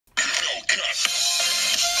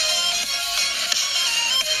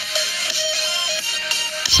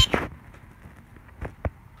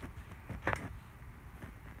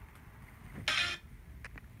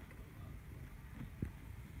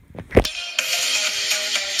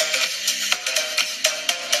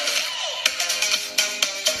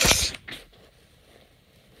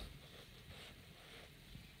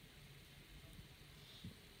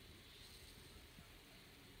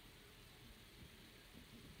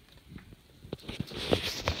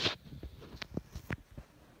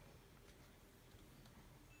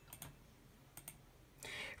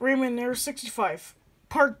Rayman Air 65,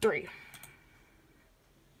 Part 3.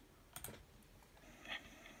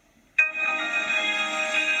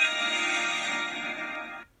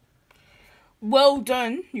 Well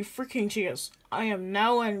done, you freaking cheers. I am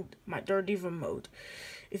now in my third Eva mode.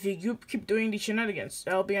 If you keep doing these shenanigans,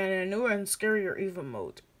 I'll be in a new and scarier Eva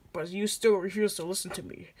mode. But you still refuse to listen to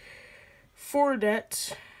me. For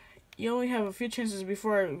that, you only have a few chances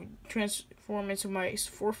before I transform into my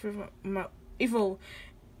fourth Eva.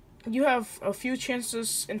 You have a few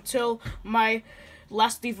chances until my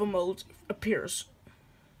last Eva mode appears.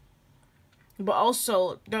 But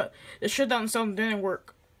also, the shutdown sound didn't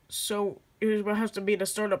work. So it will have to be the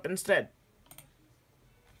startup instead.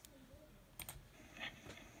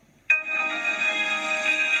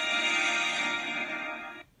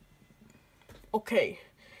 Okay,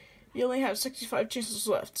 you only have 65 chances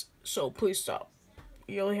left, so please stop.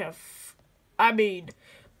 You only have, I mean,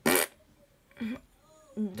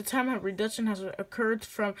 the time of reduction has occurred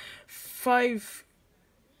from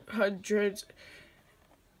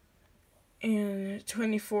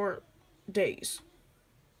 524 days.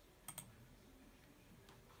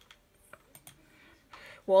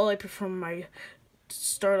 While I perform my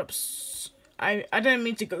startups, I didn't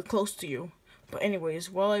mean to go close to you. But anyways,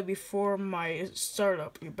 while I before my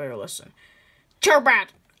startup, you better listen. Too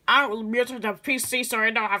bad! I don't mute the PC so I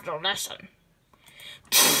don't have to listen.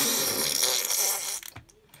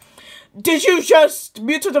 Did you just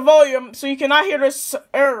mute the volume so you cannot hear this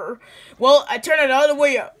error? Well, I turned it all the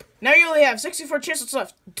way up. Now you only have 64 chances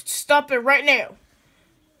left. Stop it right now.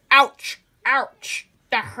 Ouch. Ouch.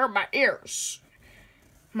 That hurt my ears.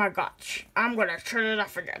 My gosh. I'm gonna turn it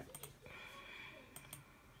off again.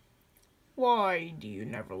 Why do you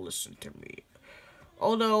never listen to me?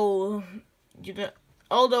 Although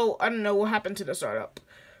I don't know what happened to the startup.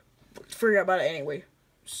 Forget about it anyway.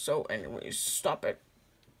 So anyways, stop it.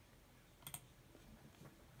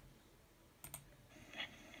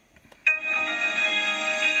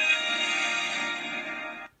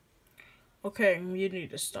 Okay, you need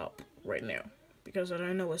to stop right now. Because I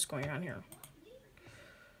don't know what's going on here.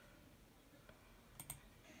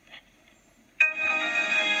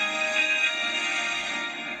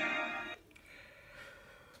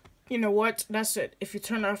 You know what? That's it. If you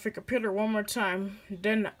turn off your computer one more time,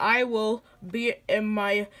 then I will be in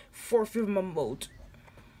my fourth Eva mode.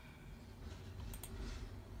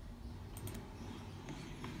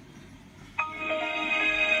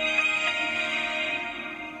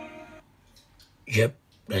 Yep,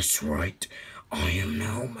 that's right. I am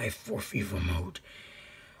now my fourth Eva mode.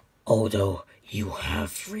 Although you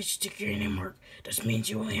have reached the gaining mark, this means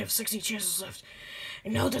you only have 60 chances left.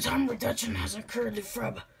 And now the time reduction has occurred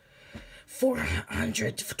from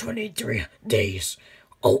 423 days.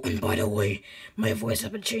 Oh, and by the way, my voice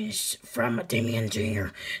has been changed from Damien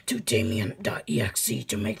Jr. to Damien.exe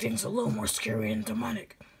to make things a little more scary and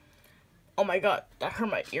demonic. Oh my god, that hurt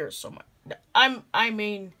my ears so much.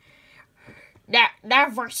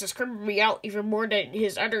 That voice is creeping me out even more than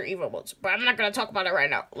his other evil modes. But I'm not gonna talk about it right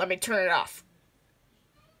now. Let me turn it off.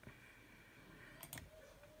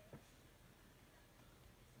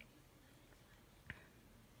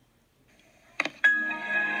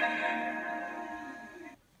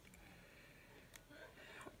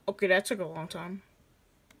 Okay, that took a long time.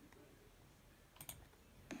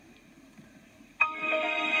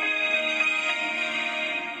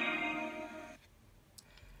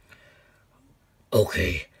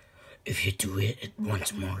 Okay, if you do it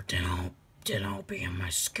once more, then I'll be in my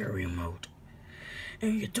scary mode.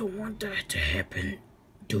 And you don't want that to happen,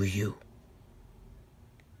 do you?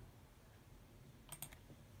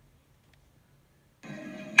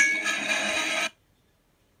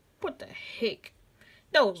 What the heck?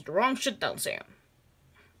 That was the wrong shutdown sound.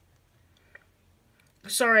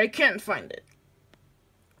 Sorry, I can't find it.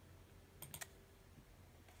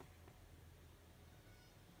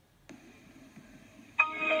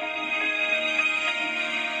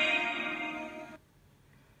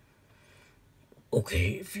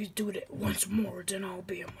 Okay, if you do that once more, then I'll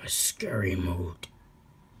be in my scary mode.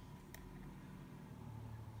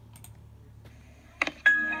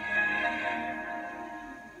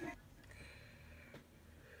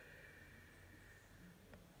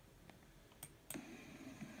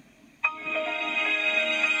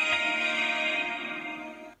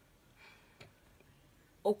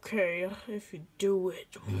 Okay, if you do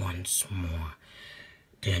it Once more,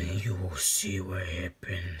 then you will see what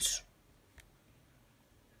happens.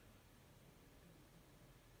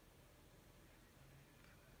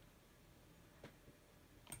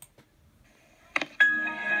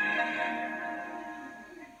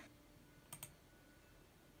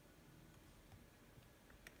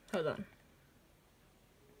 Hold on.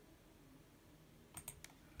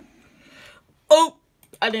 Oh!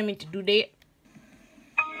 I didn't mean to do that.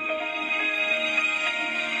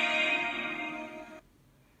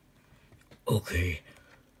 Okay,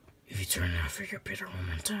 if you turn off your computer one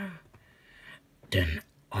more time, then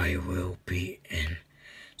I will be in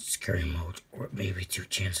scary mode, or maybe 2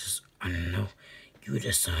 chances. I don't know. You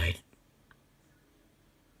decide.